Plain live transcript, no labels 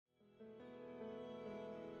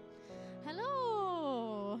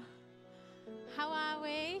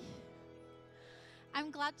I'm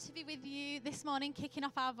glad to be with you this morning, kicking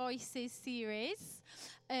off our Voices series.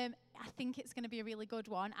 I think it's going to be a really good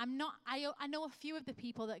one. I know a few of the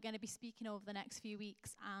people that are going to be speaking over the next few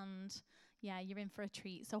weeks, and yeah, you're in for a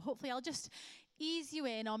treat. So hopefully I'll just ease you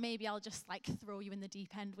in, or maybe I'll just throw you in the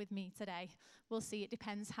deep end with me today. We'll see. It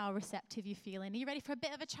depends how receptive you're feeling. Are you ready for a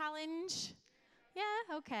bit of a challenge?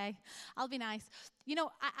 Yeah, okay. I'll be nice. You know,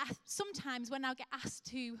 I sometimes when I get asked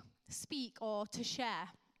to speak or to share,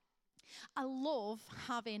 I love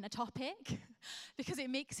having a topic because it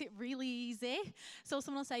makes it really easy. So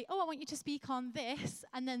someone will say, I want you to speak on this.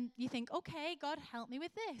 And then you think, okay, God, help me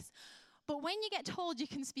with this. But when you get told you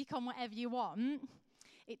can speak on whatever you want,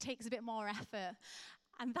 it takes a bit more effort.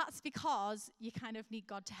 And that's because you kind of need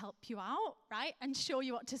God to help you out, right? And show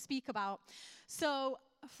you what to speak about. So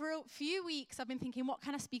for a few weeks, I've been thinking, what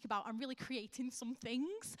can I speak about? I'm really creating some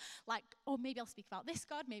things. Maybe I'll speak about this,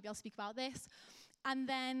 God. Maybe I'll speak about this. And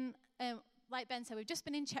then, like Ben said, we've just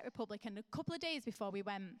been in Czech Republic, and a couple of days before we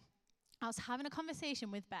went, I was having a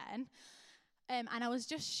conversation with Ben, and I was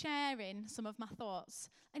just sharing some of my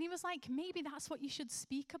thoughts. And he was like, maybe that's what you should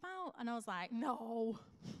speak about. And I was like, no,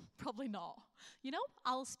 probably not. You know,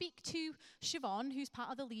 I'll speak to Siobhan, who's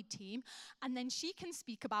part of the lead team, and then she can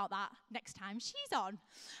speak about that next time she's on.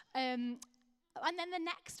 And then the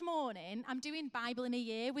next morning, I'm doing Bible in a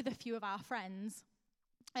Year with a few of our friends.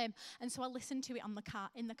 And so I listened to it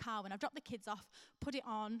in the car when I dropped the kids off, put it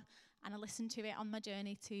on, and I listened to it on my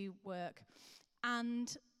journey to work.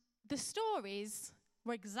 And the stories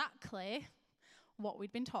were exactly what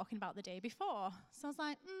we'd been talking about the day before. So I was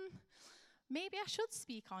like, maybe I should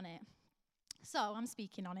speak on it. So I'm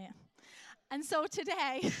speaking on it. And so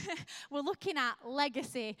today, we're looking at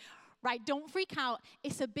legacy. Right, don't freak out.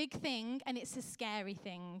 It's a big thing and it's a scary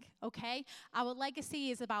thing, okay? Our legacy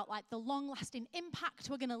is about the long-lasting impact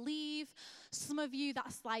we're going to leave. Some of you,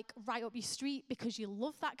 that's right up your street because you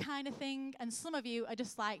love that kind of thing. And some of you are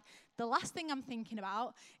just the last thing I'm thinking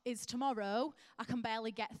about is tomorrow I can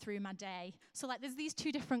barely get through my day. So there's these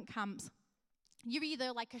two different camps. You're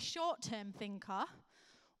either a short-term thinker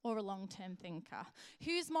or a long-term thinker.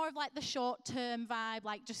 Who's more of the short-term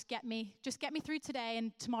vibe, just get me through today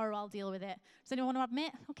and tomorrow I'll deal with it? Does anyone want to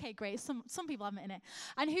admit? Okay, great. Some people admit it.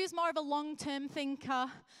 And who's more of a long-term thinker?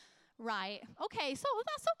 Right. Okay, so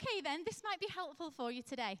that's okay then. This might be helpful for you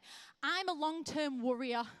today. I'm a long-term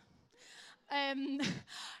worrier.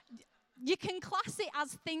 You can class it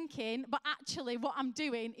as thinking, but actually what I'm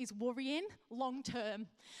doing is worrying long-term.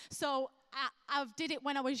 So I did it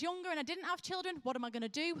when I was younger and I didn't have children. What am I going to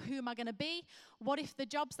do? Who am I going to be? What if the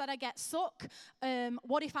jobs that I get suck?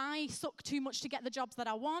 What if I suck too much to get the jobs that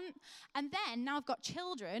I want? And then, now I've got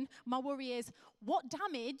children, my worry is, what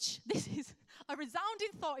damage, this is a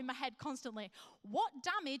resounding thought in my head constantly, what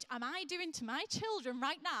damage am I doing to my children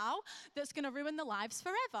right now that's going to ruin their lives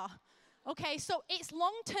forever? Okay, so it's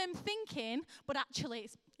long-term thinking, but actually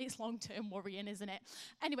it's long-term worrying, isn't it?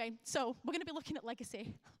 Anyway, so we're going to be looking at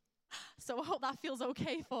legacy. So I hope that feels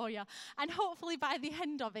okay for you. And hopefully by the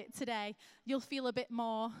end of it today, you'll feel a bit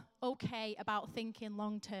more okay about thinking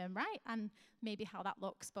long-term, right? And maybe how that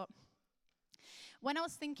looks. But when I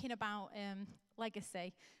was thinking about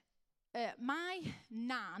legacy, my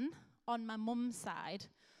nan on my mum's side,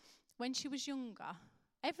 when she was younger,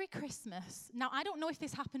 every Christmas, now I don't know if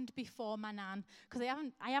this happened before my nan, because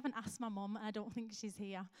I haven't asked my mum, and I don't think she's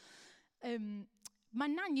here. My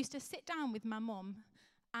nan used to sit down with my mum,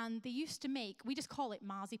 and they used to make, we just call it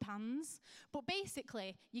marzipans, but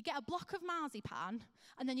basically, you get a block of marzipan,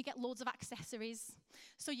 and then you get loads of accessories.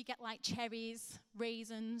 So you get cherries,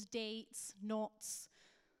 raisins, dates, nuts,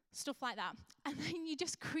 stuff like that. And then you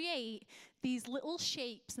just create these little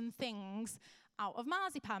shapes and things out of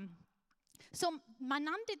marzipan. So my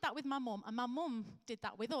nan did that with my mum, and my mum did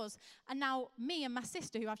that with us. And now me and my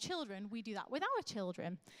sister who have children, we do that with our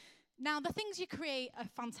children. Now, the things you create are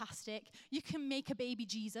fantastic. You can make a baby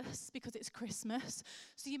Jesus because it's Christmas.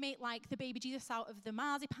 So you make the baby Jesus out of the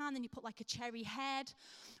marzipan, and you put a cherry head.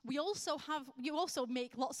 You also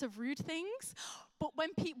make lots of rude things, but when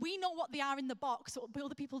we know what they are in the box, but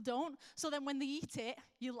other people don't. So then when they eat it,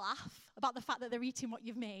 you laugh about the fact that they're eating what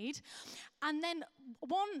you've made. And then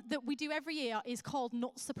one that we do every year is called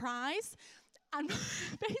Nut Surprise. And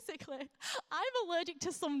basically, I'm allergic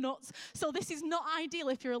to some nuts, so this is not ideal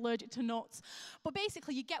if you're allergic to nuts. But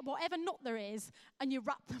basically, you get whatever nut there is, and you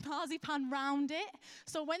wrap the marzipan round it.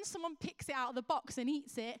 So when someone picks it out of the box and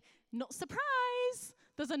eats it, nut surprise,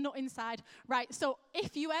 there's a nut inside. Right, so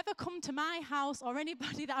if you ever come to my house or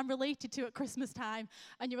anybody that I'm related to at Christmas time,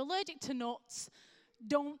 and you're allergic to nuts,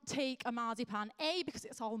 don't take a marzipan. A, because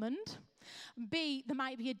it's almond. B, there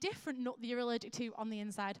might be a different nut that you're allergic to on the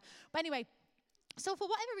inside. But anyway, So for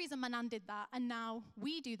whatever reason, my nan did that, and now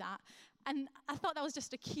we do that. And I thought that was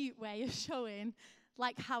just a cute way of showing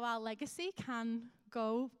like how our legacy can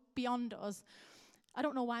go beyond us. I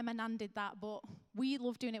don't know why my nan did that, but we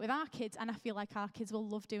love doing it with our kids, and I feel like our kids will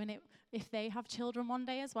love doing it if they have children one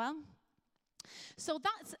day as well. So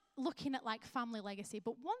that's looking at like family legacy.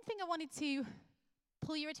 But one thing I wanted to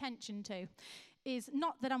pull your attention to is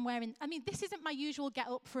not that I'm wearing, this isn't my usual get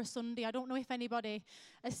up for a Sunday. I don't know if anybody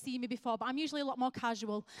has seen me before, but I'm usually a lot more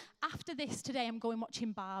casual. After this today, I'm going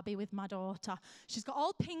watching Barbie with my daughter. She's got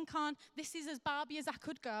all pink on. This is as Barbie as I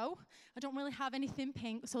could go. I don't really have anything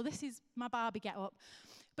pink, so this is my Barbie get up.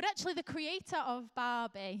 But actually, the creator of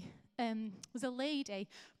Barbie was a lady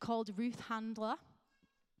called Ruth Handler.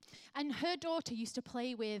 And her daughter used to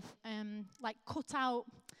play with like cut out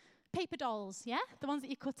paper dolls, yeah? The ones that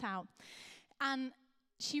you cut out. And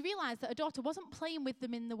she realized that her daughter wasn't playing with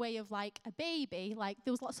them in the way of like a baby, like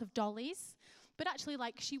there was lots of dollies, but actually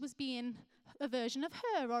like she was being a version of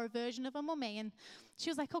her or a version of a mummy. And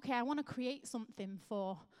she was like, okay, I want to create something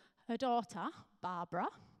for her daughter, Barbara,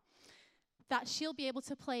 that she'll be able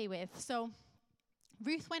to play with. So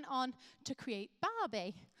Ruth went on to create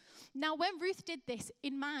Barbie. Now, when Ruth did this,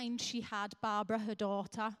 in mind, she had Barbara, her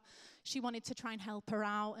daughter. She wanted to try and help her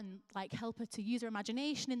out and like help her to use her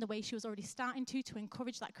imagination in the way she was already starting to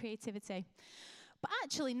encourage that creativity. But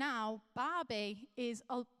actually now, Barbie is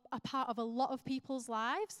a part of a lot of people's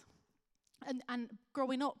lives. And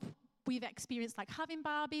growing up, we've experienced like having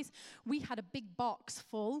Barbies. We had a big box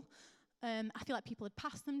full. I feel like people had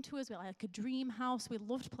passed them to us. We had like a dream house. We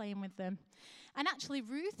loved playing with them. And actually,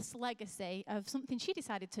 Ruth's legacy of something she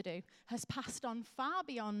decided to do has passed on far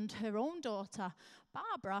beyond her own daughter,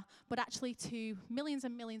 Barbara, but actually to millions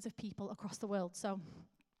and millions of people across the world. So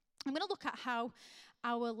I'm going to look at how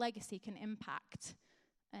our legacy can impact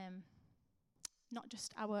not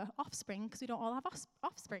just our offspring, because we don't all have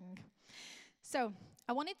offspring. So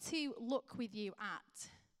I wanted to look with you at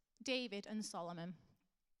David and Solomon,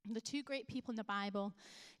 the two great people in the Bible.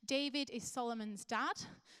 David is Solomon's dad.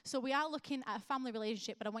 So we are looking at a family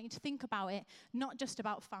relationship, but I want you to think about it, not just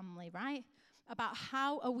about family, right? About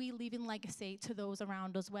how are we leaving legacy to those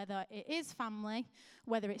around us, whether it is family,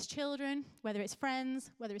 whether it's children, whether it's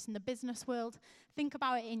friends, whether it's in the business world. Think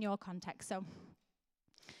about it in your context. So,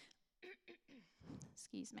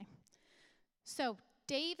 excuse me. So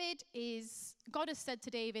God has said to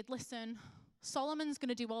David, listen, Solomon's going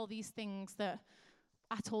to do all these things that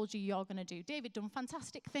I told you you're going to do. David done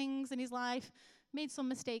fantastic things in his life, made some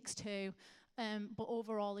mistakes too, but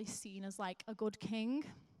overall he's seen as like a good king.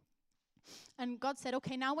 And God said,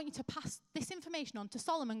 okay, now I want you to pass this information on to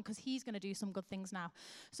Solomon because he's going to do some good things now.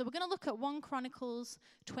 So we're going to look at 1 Chronicles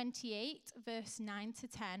 28, verse 9 to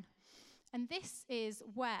 10. And this is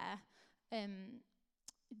where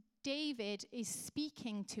David is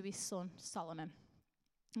speaking to his son Solomon.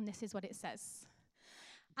 And this is what it says.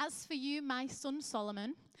 As for you, my son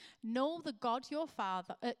Solomon, know the God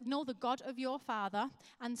of your father,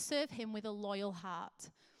 and serve him with a loyal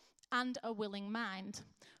heart and a willing mind.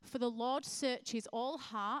 For the Lord searches all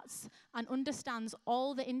hearts and understands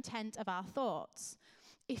all the intent of our thoughts.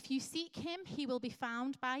 If you seek him, he will be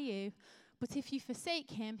found by you. But if you forsake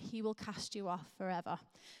him, he will cast you off forever.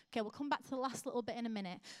 Okay, we'll come back to the last little bit in a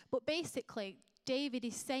minute. But basically, David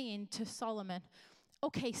is saying to Solomon,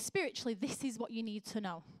 okay, spiritually, this is what you need to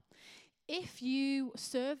know. If you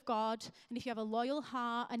serve God, and if you have a loyal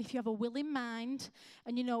heart, and if you have a willing mind,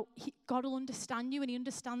 and you know, God will understand you, and he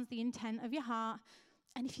understands the intent of your heart,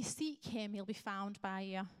 and if you seek him, he'll be found by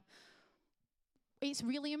you. It's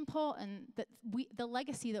really important that the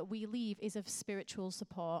legacy that we leave is of spiritual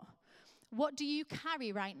support. What do you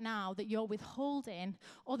carry right now that you're withholding,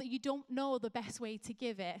 or that you don't know the best way to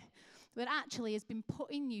give it, that actually has been put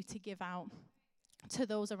in you to give out to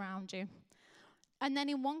those around you? And then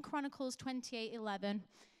in 1 Chronicles 28:11,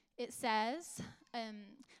 it says,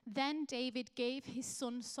 then David gave his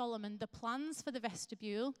son Solomon the plans for the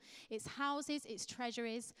vestibule, its houses, its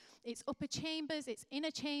treasuries, its upper chambers, its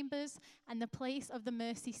inner chambers, and the place of the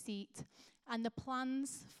mercy seat, and the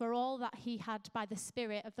plans for all that he had by the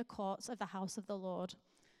Spirit of the courts of the house of the Lord.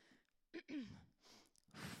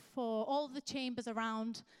 For all the chambers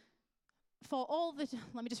around,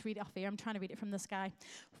 let me just read it off here. I'm trying to read it from the sky.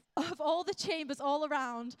 Of all the chambers all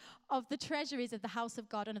around, of the treasuries of the house of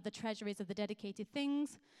God and of the treasuries of the dedicated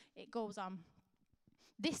things, it goes on.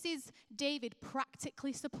 This is David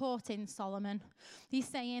practically supporting Solomon. He's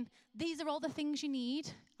saying, these are all the things you need.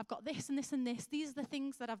 I've got this and this and this. These are the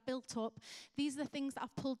things that I've built up. These are the things that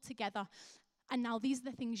I've pulled together. And now these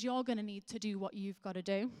are the things you're going to need to do what you've got to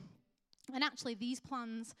do. And actually, these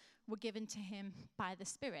plans were given to him by the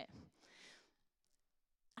Spirit.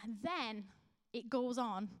 And then it goes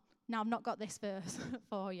on. Now, I've not got this verse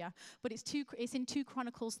for you, but it's in 2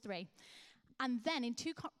 Chronicles 3. And then in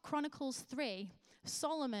 2 Chronicles 3,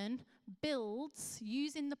 Solomon builds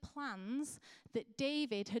using the plans that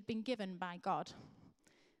David had been given by God.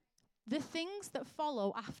 The things that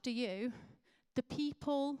follow after you, the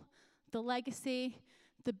people, the legacy,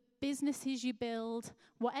 the businesses you build,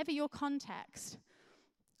 whatever your context,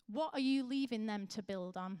 what are you leaving them to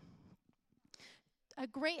build on? A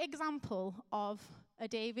great example of a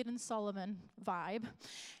David and Solomon vibe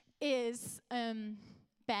is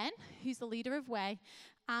Ben, who's the leader of Way,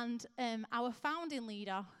 and our founding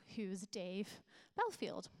leader, who's Dave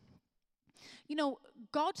Belfield. You know,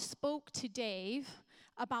 God spoke to Dave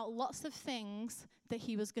about lots of things that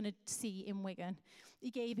he was going to see in Wigan. He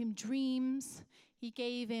gave him dreams,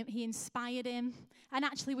 he inspired him, and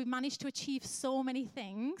actually we managed to achieve so many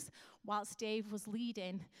things whilst Dave was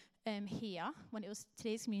leading here when it was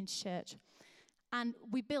today's community church. And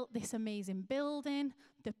we built this amazing building.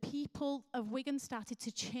 The people of Wigan started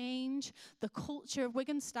to change. The culture of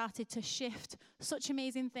Wigan started to shift. Such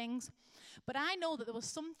amazing things. But I know that there were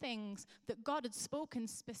some things that God had spoken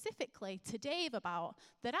specifically to Dave about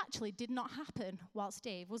that actually did not happen whilst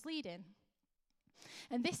Dave was leading.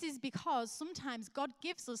 And this is because sometimes God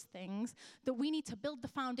gives us things that we need to build the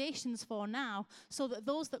foundations for now so that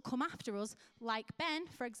those that come after us, like Ben,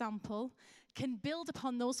 for example, can build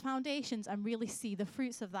upon those foundations and really see the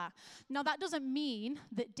fruits of that. Now, that doesn't mean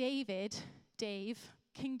that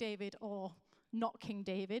King David, or not King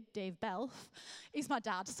David, Dave Belf, is my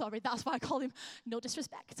dad. Sorry, that's why I call him, no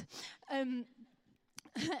disrespect.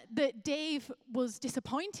 That Dave was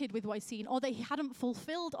disappointed with what he'd seen, or that he hadn't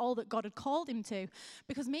fulfilled all that God had called him to.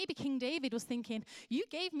 Because maybe King David was thinking, you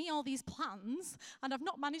gave me all these plans, and I've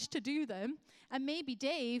not managed to do them. And maybe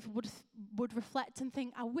Dave would reflect and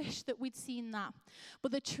think, I wish that we'd seen that.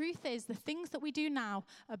 But the truth is, the things that we do now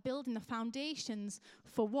are building the foundations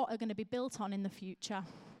for what are going to be built on in the future.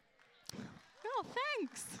 Oh,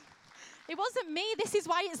 thanks. It wasn't me. This is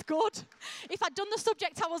why it's good. If I'd done the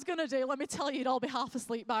subject I was going to do, let me tell you, you'd all be half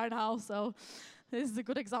asleep by now. So this is a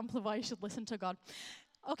good example of why you should listen to God.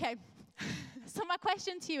 Okay. So my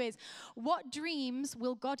question to you is, what dreams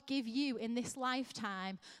will God give you in this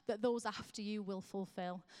lifetime that those after you will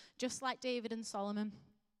fulfill? Just like David and Solomon.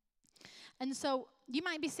 And so you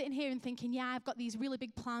might be sitting here and thinking, yeah, I've got these really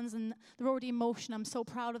big plans and they're already in motion. I'm so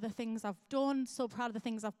proud of the things I've done, so proud of the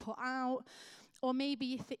things I've put out. Or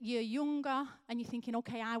maybe you're younger and you're thinking,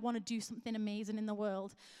 okay, I want to do something amazing in the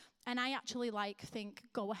world. And I actually think,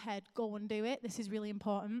 go ahead, go and do it. This is really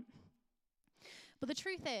important. But the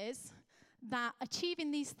truth is that achieving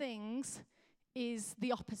these things is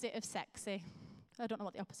the opposite of sexy. I don't know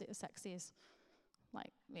what the opposite of sexy is.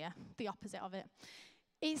 The opposite of it.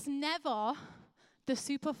 It's never the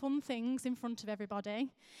super fun things in front of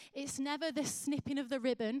everybody. It's never the snipping of the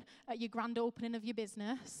ribbon at your grand opening of your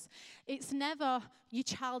business. It's never your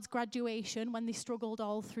child's graduation when they struggled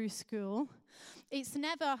all through school. It's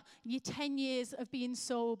never your 10 years of being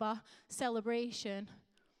sober celebration.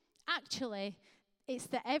 Actually, it's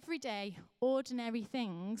the everyday, ordinary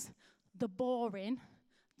things, the boring,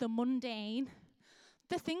 the mundane,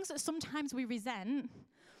 the things that sometimes we resent.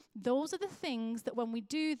 Those are the things that when we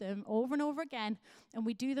do them over and over again and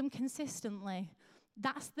we do them consistently,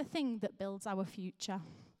 that's the thing that builds our future.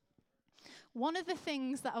 One of the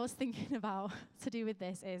things that I was thinking about to do with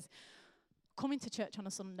this is coming to church on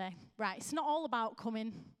a Sunday. Right, it's not all about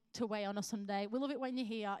coming to Way on a Sunday. We love it when you're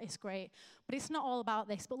here, it's great. But it's not all about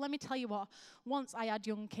this. But let me tell you what, once I had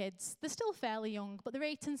young kids, they're still fairly young, but they're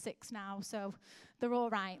 8 and 6 now, so they're all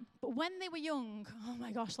right. But when they were young, oh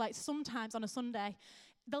my gosh, sometimes on a Sunday,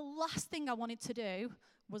 the last thing I wanted to do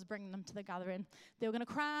was bring them to the gathering. They were going to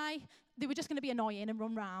cry. They were just going to be annoying and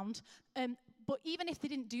run round. But even if they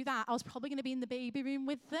didn't do that, I was probably going to be in the baby room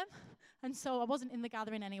with them. And so I wasn't in the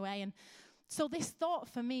gathering anyway. And so this thought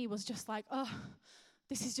for me was just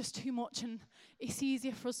this is just too much. And it's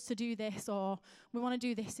easier for us to do this, or we want to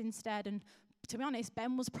do this instead. And to be honest,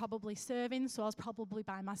 Ben was probably serving, so I was probably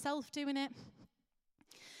by myself doing it.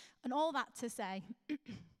 And all that to say,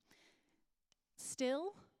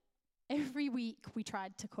 still, every week we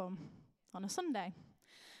tried to come on a Sunday.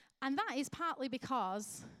 And that is partly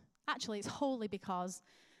because, actually it's wholly because,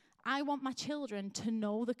 I want my children to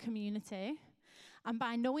know the community. And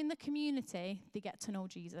by knowing the community, they get to know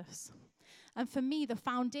Jesus. And for me, the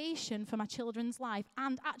foundation for my children's life,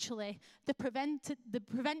 and actually the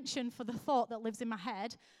prevention for the thought that lives in my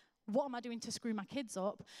head, what am I doing to screw my kids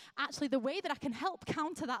up? Actually, the way that I can help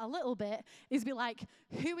counter that a little bit is be like,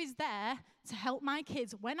 who is there to help my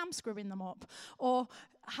kids when I'm screwing them up? Or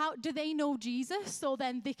how do they know Jesus? So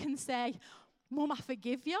then they can say, Mum, I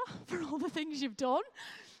forgive you for all the things you've done.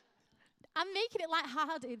 I'm making it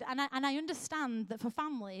lighthearted, and I understand that for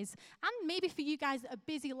families, and maybe for you guys that are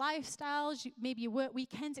busy lifestyles, maybe you work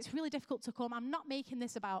weekends, it's really difficult to come. I'm not making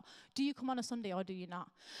this about, do you come on a Sunday or do you not?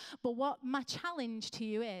 But what my challenge to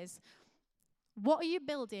you is, what are you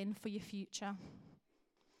building for your future?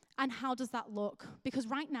 And how does that look? Because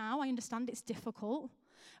right now, I understand it's difficult.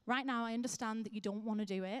 Right now, I understand that you don't want to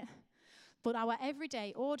do it. But our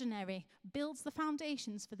everyday, ordinary, builds the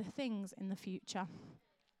foundations for the things in the future.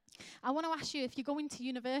 I want to ask you, if you're going to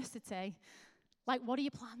university, like, what are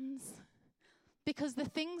your plans? Because the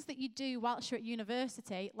things that you do whilst you're at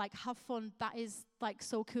university, like, have fun, that is, like,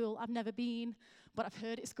 so cool. I've never been, but I've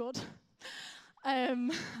heard it's good. I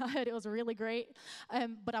heard it was really great,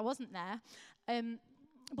 but I wasn't there.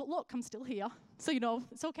 But look, I'm still here. So,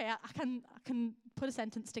 it's okay. I can put a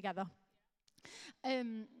sentence together.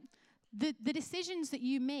 The decisions that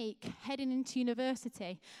you make heading into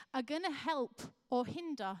university are going to help or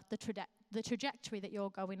hinder the trajectory that you're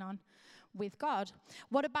going on with God.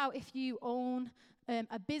 What about if you own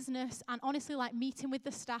a business, and honestly, like, meeting with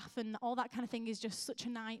the staff and all that kind of thing is just such a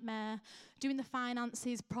nightmare. Doing the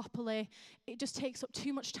finances properly, it just takes up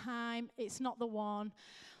too much time. It's not the one.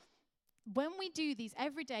 When we do these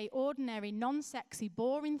everyday, ordinary, non-sexy,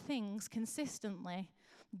 boring things consistently,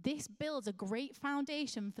 this builds a great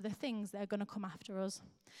foundation for the things that are going to come after us.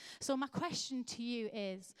 So my question to you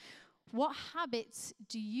is, what habits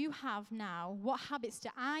do you have now? What habits do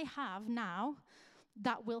I have now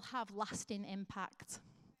that will have lasting impact?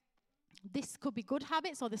 This could be good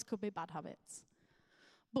habits or this could be bad habits.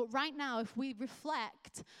 But right now, if we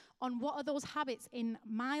reflect on what are those habits in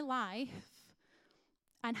my life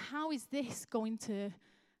and how is this going to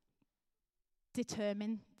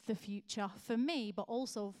determine the future for me, but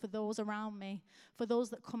also for those around me, for those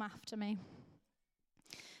that come after me.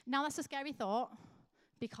 Now, that's a scary thought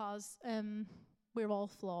because we're all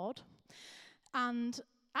flawed. And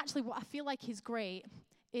actually, what I feel like is great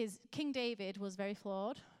is King David was very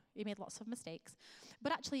flawed. He made lots of mistakes.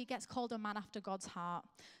 But actually, he gets called a man after God's heart.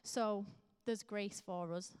 So there's grace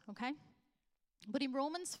for us, okay? But in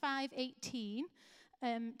Romans 5:18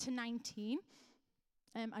 to 19,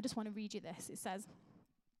 I just want to read you this. It says,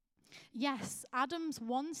 yes, Adam's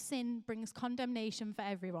one sin brings condemnation for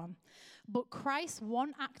everyone, but Christ's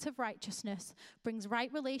one act of righteousness brings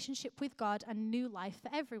right relationship with God and new life for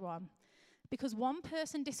everyone. Because one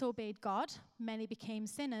person disobeyed God, many became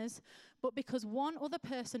sinners, but because one other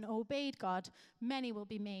person obeyed God, many will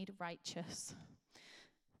be made righteous.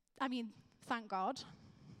 I mean, thank God.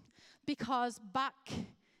 Because back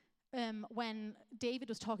when David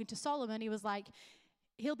was talking to Solomon, he was like,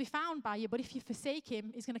 he'll be found by you, but if you forsake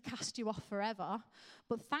him, he's going to cast you off forever.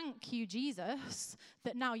 But thank you, Jesus,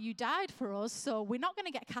 that now you died for us, so we're not going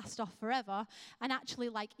to get cast off forever. And actually,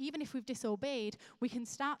 like, even if we've disobeyed, we can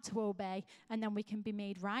start to obey, and then we can be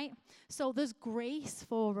made right. So there's grace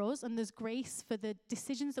for us, and there's grace for the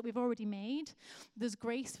decisions that we've already made. There's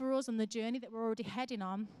grace for us on the journey that we're already heading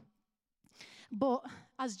on. But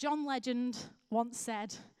as John Legend once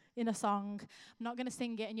said, in a song. I'm not going to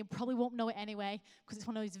sing it, and you probably won't know it anyway, because it's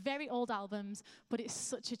one of these very old albums, but it's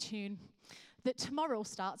such a tune, that tomorrow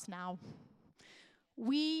starts now.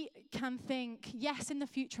 We can think, yes, in the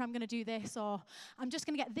future I'm going to do this, or I'm just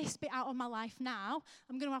going to get this bit out of my life now.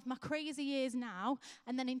 I'm going to have my crazy years now,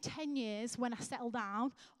 and then in 10 years when I settle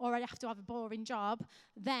down, or I have to have a boring job,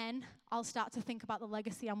 then I'll start to think about the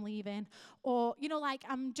legacy I'm leaving. Or, like,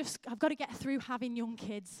 I've got to get through having young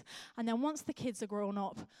kids, and then once the kids are grown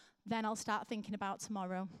up, then I'll start thinking about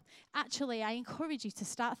tomorrow. Actually, I encourage you to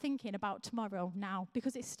start thinking about tomorrow now,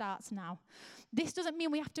 because it starts now. This doesn't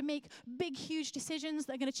mean we have to make big, huge decisions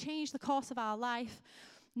that are going to change the course of our life.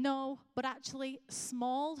 No, but actually,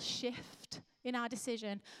 small shift in our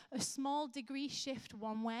decision, a small degree shift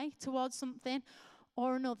one way towards something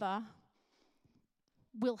or another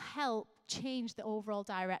will help change the overall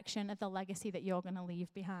direction of the legacy that you're going to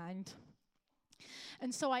leave behind.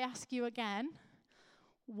 And so I ask you again,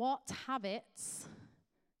 what habits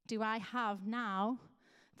do I have now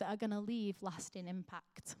that are going to leave lasting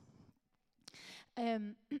impact?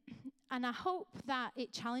 And I hope that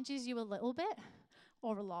it challenges you a little bit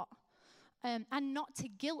or a lot. And not to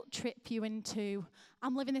guilt trip you into,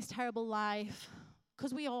 I'm living this terrible life,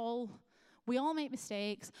 because we all make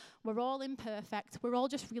mistakes. We're all imperfect. We're all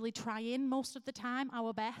just really trying most of the time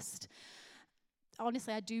our best.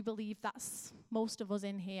 Honestly, I do believe that's most of us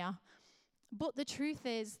in here. But the truth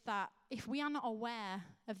is that if we are not aware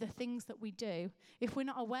of the things that we do, if we're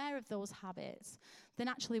not aware of those habits, then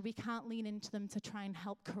actually we can't lean into them to try and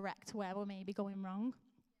help correct where we're maybe going wrong.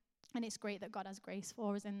 And it's great that God has grace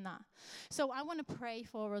for us in that. So I want to pray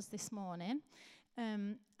for us this morning.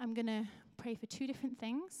 I'm going to pray for two different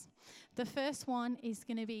things. The first one is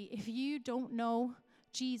going to be, if you don't know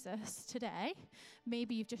Jesus today,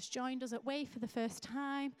 maybe you've just joined us at Way for the first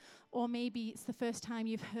time, or maybe it's the first time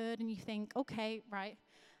you've heard and you think, okay, right,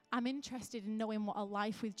 I'm interested in knowing what a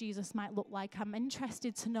life with Jesus might look like. I'm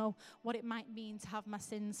interested to know what it might mean to have my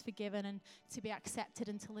sins forgiven and to be accepted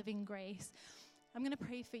and to live in grace. I'm going to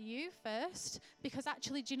pray for you first, because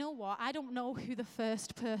actually, do you know what? I don't know who the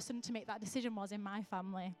first person to make that decision was in my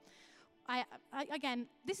family. Again,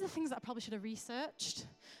 these are the things that I probably should have researched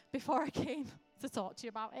before I came to talk to you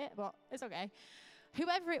about it, but it's okay.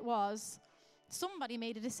 Whoever it was, somebody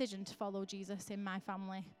made a decision to follow Jesus in my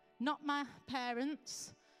family. Not my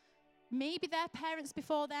parents, maybe their parents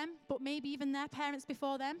before them, but maybe even their parents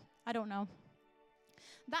before them. I don't know.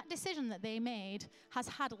 That decision that they made has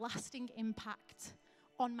had lasting impact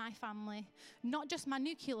on my family. Not just my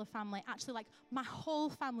nuclear family, actually like my whole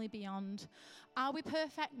family beyond. Are we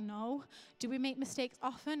perfect? No. Do we make mistakes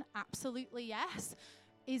often? Absolutely yes.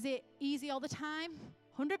 Is it easy all the time?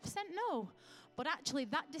 100% no. But actually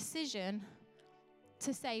that decision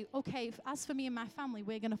to say, okay, as for me and my family,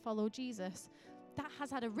 we're going to follow Jesus, that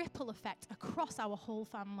has had a ripple effect across our whole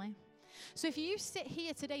family. So if you sit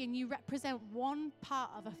here today and you represent one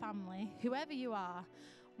part of a family, whoever you are,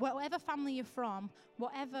 whatever family you're from,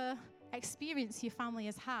 whatever experience your family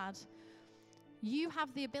has had, you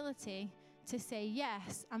have the ability to say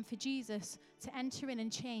yes and for Jesus to enter in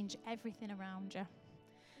and change everything around you.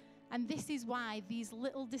 And this is why these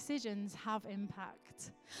little decisions have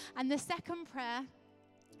impact. And the second prayer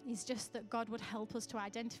is just that God would help us to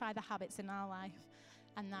identify the habits in our life,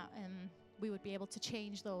 and that we would be able to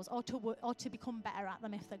change those or to become better at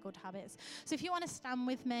them if they're good habits. So if you want to stand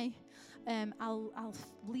with me, I'll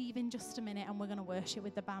leave in just a minute and we're going to worship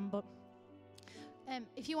with the band. But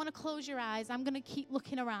if you want to close your eyes, I'm going to keep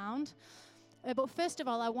looking around. But first of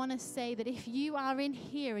all, I want to say that if you are in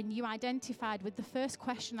here and you identified with the first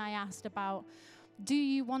question I asked about, do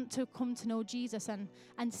you want to come to know Jesus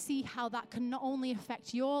and see how that can not only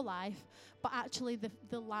affect your life, but actually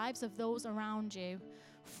the lives of those around you,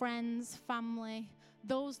 friends, family,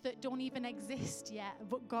 those that don't even exist yet,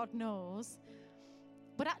 but God knows.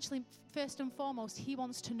 But actually, first and foremost, he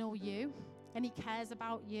wants to know you, and he cares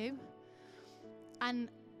about you. And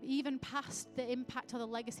even past the impact or the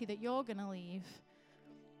legacy that you're going to leave,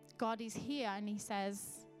 God is here and he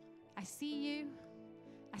says, I see you,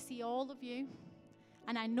 I see all of you,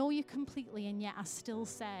 and I know you completely, and yet I still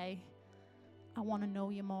say, I want to know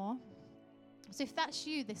you more. So if that's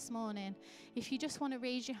you this morning, if you just want to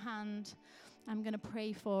raise your hand, I'm going to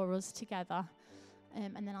pray for us together,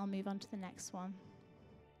 and then I'll move on to the next one.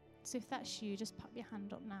 So if that's you, just pop your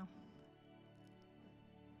hand up now.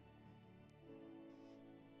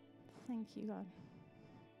 Thank you, God.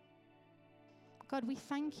 God, we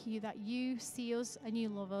thank you that you see us and you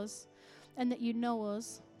love us and that you know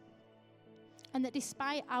us, and that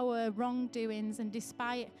despite our wrongdoings and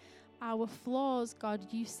despite our flaws, God,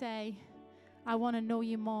 you say, I want to know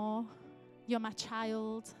you more. You're my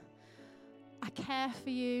child. I care for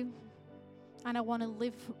you, and I want to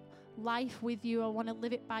live life with you. I want to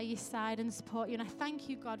live it by your side and support you. And I thank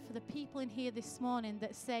you, God, for the people in here this morning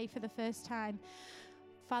that say for the first time,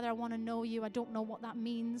 Father, I want to know you. I don't know what that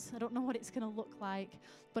means. I don't know what it's going to look like,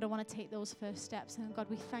 but I want to take those first steps. And God,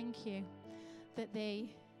 we thank you that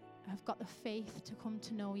they have got the faith to come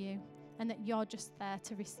to know you and that you're just there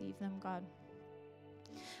to receive them, God.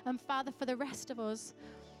 And Father, for the rest of us,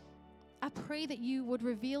 I pray that you would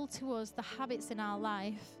reveal to us the habits in our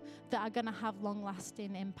life that are going to have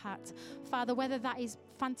long-lasting impact. Father, whether that is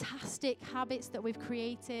fantastic habits that we've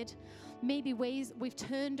created, maybe ways we've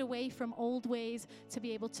turned away from old ways to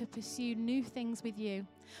be able to pursue new things with you.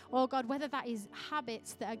 Or God, whether that is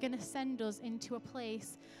habits that are going to send us into a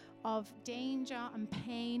place of danger and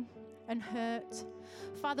pain and hurt.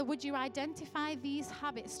 Father, would you identify these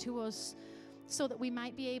habits to us so that we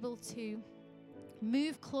might be able to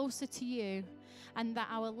move closer to you, and that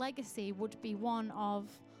our legacy would be one of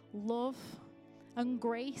love and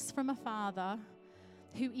grace from a Father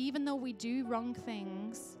who, even though we do wrong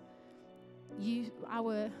things,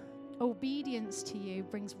 our obedience to you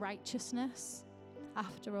brings righteousness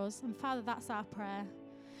after us. And Father, that's our prayer.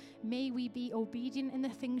 May we be obedient in the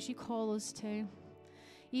things you call us to,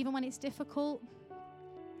 even when it's difficult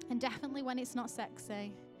and definitely when it's not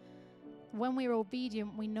sexy. When we're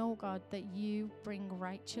obedient, we know, God, that you bring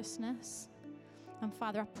righteousness And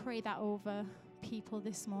Father, I pray that over people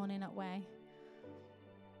this morning at Way.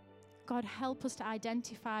 God, help us to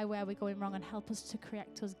identify where we're going wrong and help us to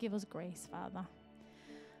correct us. Give us grace, Father.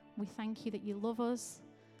 We thank you that you love us,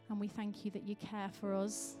 and we thank you that you care for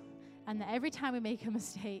us, and that every time we make a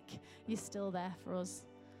mistake, you're still there for us.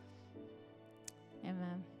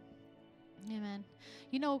 Amen. Amen.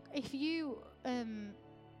 You know, if you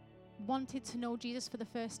wanted to know Jesus for the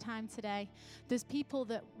first time today, there's people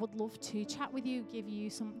that would love to chat with you, give you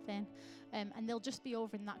something, and they'll just be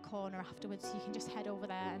over in that corner afterwards, so you can just head over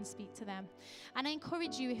there and speak to them. And I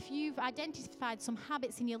encourage you, if you've identified some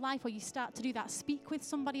habits in your life, or you start to do that, speak with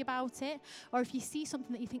somebody about it. Or if you see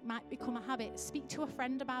something that you think might become a habit, speak to a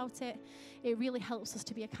friend about it. It really helps us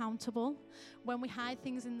to be accountable. When we hide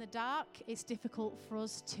things in the dark, it's difficult for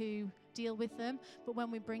us to deal with them, but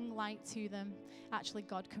when we bring light to them, actually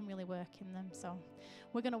God can really work in them. So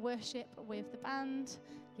we're going to worship with the band.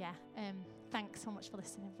 Thanks so much for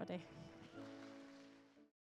listening, everybody.